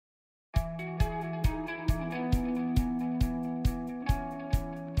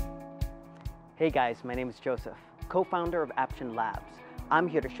Hey guys, my name is Joseph, co-founder of Action Labs. I'm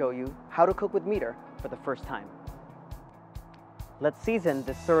here to show you how to cook with MEATER for the first time. Let's season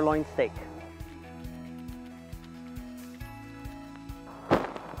this sirloin steak.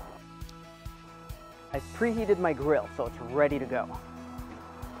 I've preheated my grill so it's ready to go.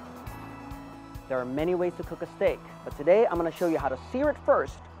 There are many ways to cook a steak, but today I'm going to show you how to sear it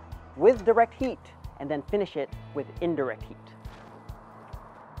first with direct heat and then finish it with indirect heat.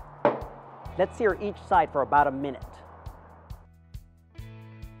 Let's sear each side for about a minute.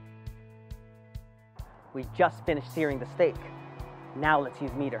 We just finished searing the steak. Now let's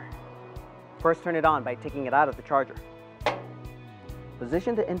use MEATER. First, turn it on by taking it out of the charger.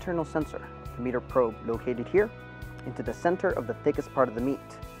 Position the internal sensor, the MEATER probe located here, into the center of the thickest part of the meat,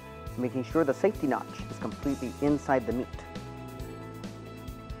 making sure the safety notch is completely inside the meat.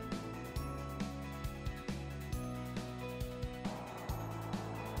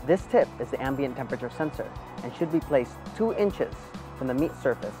 This tip is the ambient temperature sensor and should be placed 2 inches from the meat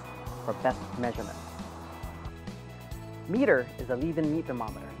surface for best measurement. MEATER is a leave-in meat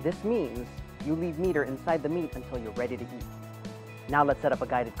thermometer. This means you leave MEATER inside the meat until you're ready to heat. Now let's set up a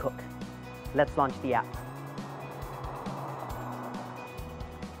guided cook. Let's launch the app.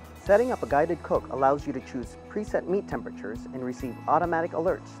 Setting up a guided cook allows you to choose preset meat temperatures and receive automatic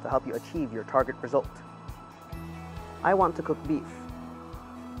alerts to help you achieve your target result. I want to cook beef.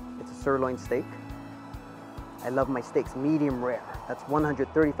 It's a sirloin steak. I love my steaks medium rare. That's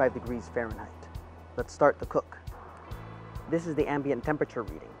 135 degrees Fahrenheit. Let's start the cook. This is the ambient temperature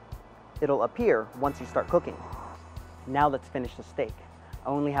reading. It'll appear once you start cooking. Now let's finish the steak. I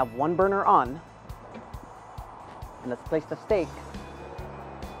only have one burner on. And let's place the steak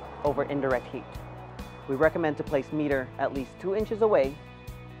over indirect heat. We recommend to place MEATER at least 2 inches away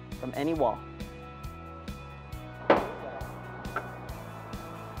from any wall.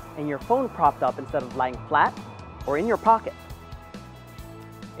 And your phone propped up instead of lying flat or in your pocket.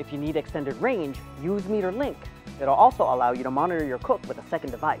 If you need extended range, use MEATER Link. It'll also allow you to monitor your cook with a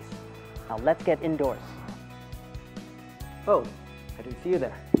second device. Now let's get indoors. Oh, I didn't see you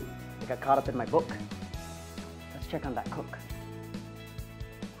there. I got caught up in my book. Let's check on that cook.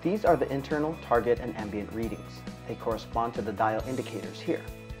 These are the internal, target, and ambient readings. They correspond to the dial indicators here.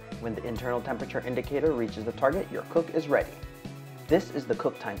 When the internal temperature indicator reaches the target, your cook is ready. This is the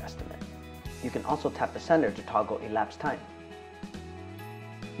cook time estimate. You can also tap the sender to toggle elapsed time.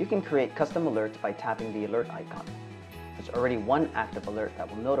 You can create custom alerts by tapping the alert icon. There's already one active alert that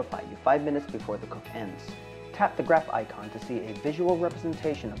will notify you 5 minutes before the cook ends. Tap the graph icon to see a visual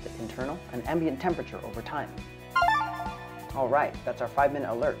representation of the internal and ambient temperature over time. Alright, that's our 5-minute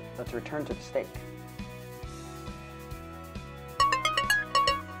alert. Let's return to the steak.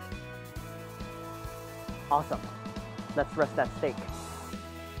 Awesome. Let's rest that steak.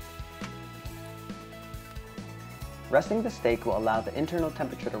 Resting the steak will allow the internal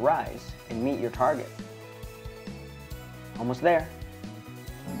temperature to rise and meet your target. Almost there.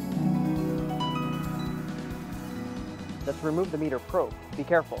 Let's remove the MEATER probe. Be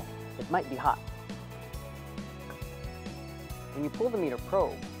careful, it might be hot. When you pull the MEATER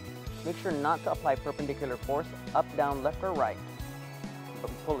probe, make sure not to apply perpendicular force up, down, left, or right, but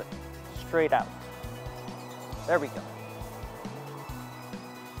pull it straight out. There we go.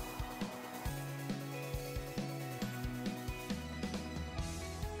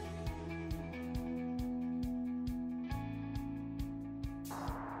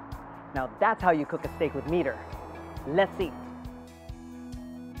 Now that's how you cook a steak with MEATER. Let's eat.